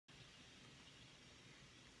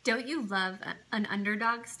Don't you love an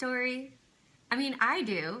underdog story? I mean, I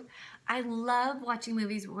do. I love watching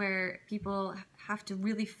movies where people have to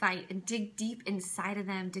really fight and dig deep inside of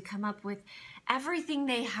them to come up with everything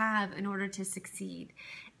they have in order to succeed.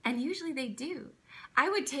 And usually they do. I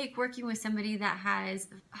would take working with somebody that has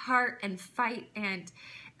heart and fight and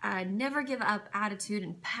never give up attitude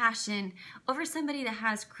and passion over somebody that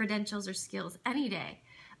has credentials or skills any day.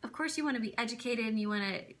 Of course, you want to be educated and you want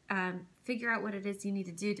to figure out what it is you need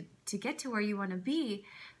to do to get to where you want to be.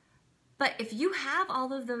 But if you have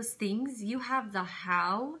all of those things, you have the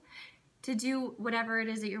how to do whatever it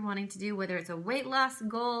is that you're wanting to do, whether it's a weight loss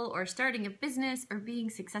goal or starting a business or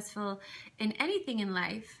being successful in anything in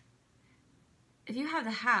life. If you have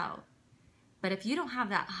the how, but if you don't have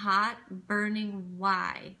that hot, burning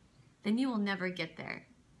why, then you will never get there.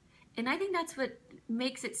 And I think that's what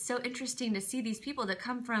makes it so interesting to see these people that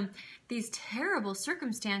come from these terrible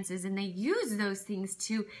circumstances and they use those things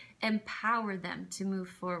to empower them to move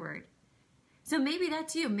forward. So maybe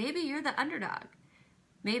that's you. Maybe you're the underdog.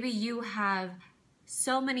 Maybe you have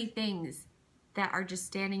so many things that are just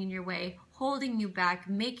standing in your way, holding you back,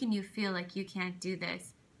 making you feel like you can't do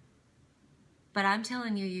this. But I'm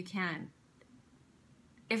telling you, you can.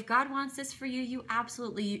 If God wants this for you, you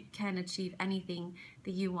absolutely can achieve anything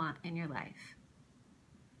that you want in your life.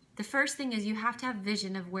 The first thing is you have to have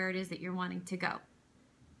vision of where it is that you're wanting to go.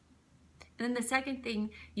 And then the second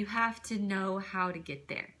thing, you have to know how to get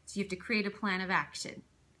there. So you have to create a plan of action.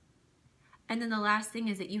 And then the last thing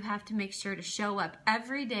is that you have to make sure to show up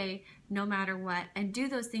every day, no matter what, and do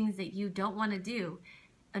those things that you don't want to do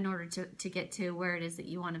in order to get to where it is that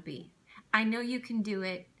you want to be. I know you can do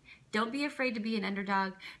it. Don't be afraid to be an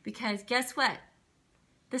underdog, because guess what?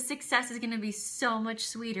 The success is going to be so much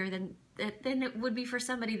sweeter than it would be for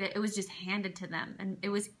somebody that it was just handed to them and it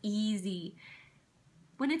was easy.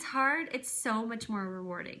 When it's hard, it's so much more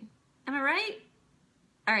rewarding. Am I right?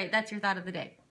 All right, that's your thought of the day.